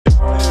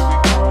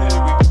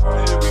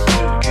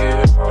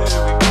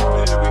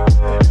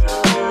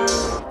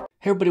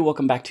everybody,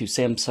 welcome back to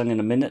Samsung in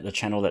a Minute, the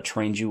channel that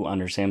trains you on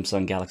your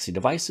Samsung Galaxy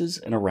devices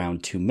in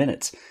around 2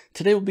 minutes.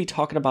 Today we'll be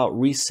talking about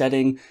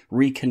resetting,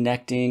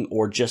 reconnecting,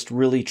 or just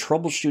really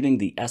troubleshooting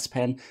the S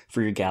Pen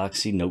for your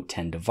Galaxy Note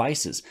 10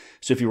 devices.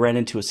 So if you ran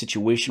into a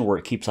situation where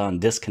it keeps on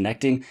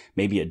disconnecting,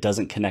 maybe it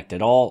doesn't connect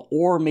at all,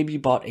 or maybe you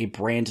bought a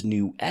brand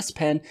new S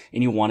Pen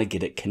and you want to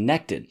get it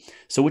connected.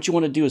 So what you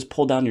want to do is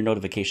pull down your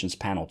notifications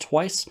panel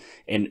twice,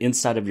 and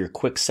inside of your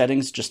quick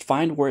settings, just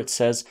find where it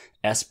says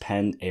S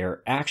Pen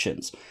Air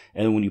Actions.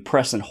 And then when you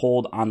press and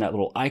hold on that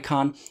little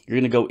icon, you're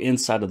going to go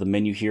inside of the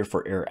menu here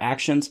for Air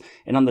Actions.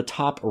 And on the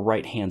top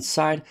right hand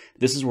side,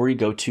 this is where you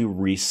go to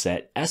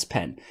Reset S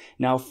Pen.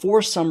 Now,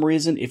 for some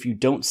reason, if you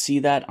don't see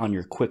that on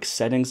your quick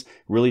settings,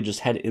 really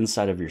just head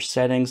inside of your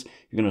settings.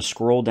 You're going to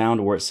scroll down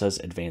to where it says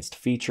Advanced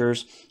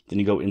Features. Then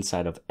you go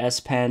inside of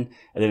S Pen,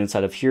 and then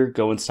inside of here,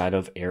 go inside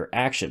of Air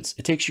Actions.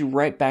 It takes you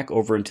right back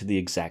over into the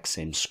exact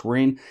same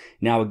screen.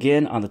 Now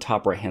again, on the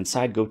top right hand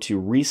side, go to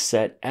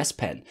Reset S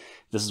Pen.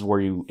 This is where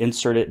you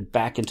insert it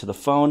back into the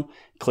phone,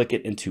 click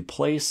it into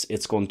place.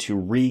 It's going to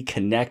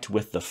reconnect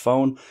with the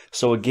phone.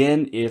 So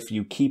again, if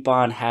you keep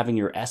on having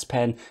your S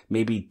Pen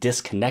maybe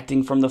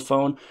disconnecting from the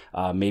phone,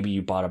 maybe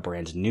you bought a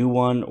brand new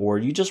one, or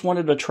you just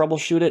wanted to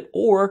troubleshoot it,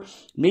 or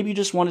maybe you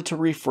just wanted to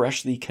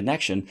refresh the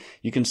connection,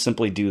 you can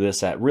simply do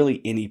this at really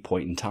any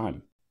point in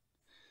time.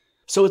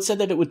 So it said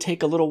that it would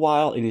take a little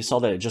while, and you saw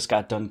that it just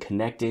got done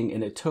connecting,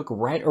 and it took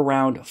right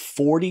around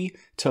 40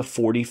 to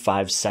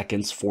 45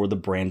 seconds for the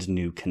brand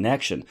new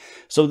connection.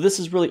 So this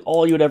is really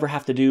all you would ever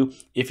have to do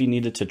if you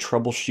needed to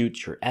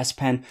troubleshoot your S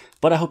Pen.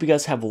 But I hope you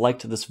guys have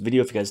liked this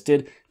video. If you guys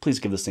did, please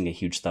give this thing a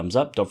huge thumbs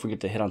up. Don't forget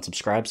to hit on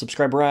subscribe.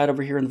 Subscribe right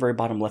over here in the very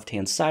bottom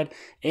left-hand side.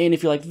 And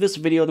if you like this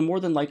video, then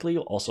more than likely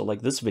you'll also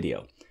like this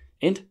video.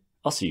 And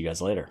I'll see you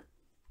guys later.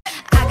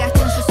 I got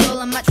tons of soul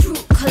on my true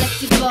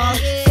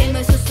collectible.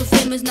 Famous, so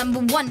famous,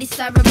 #1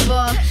 desirable.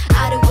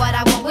 I do what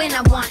I want when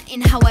I want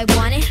and how I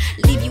want it.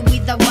 Leave you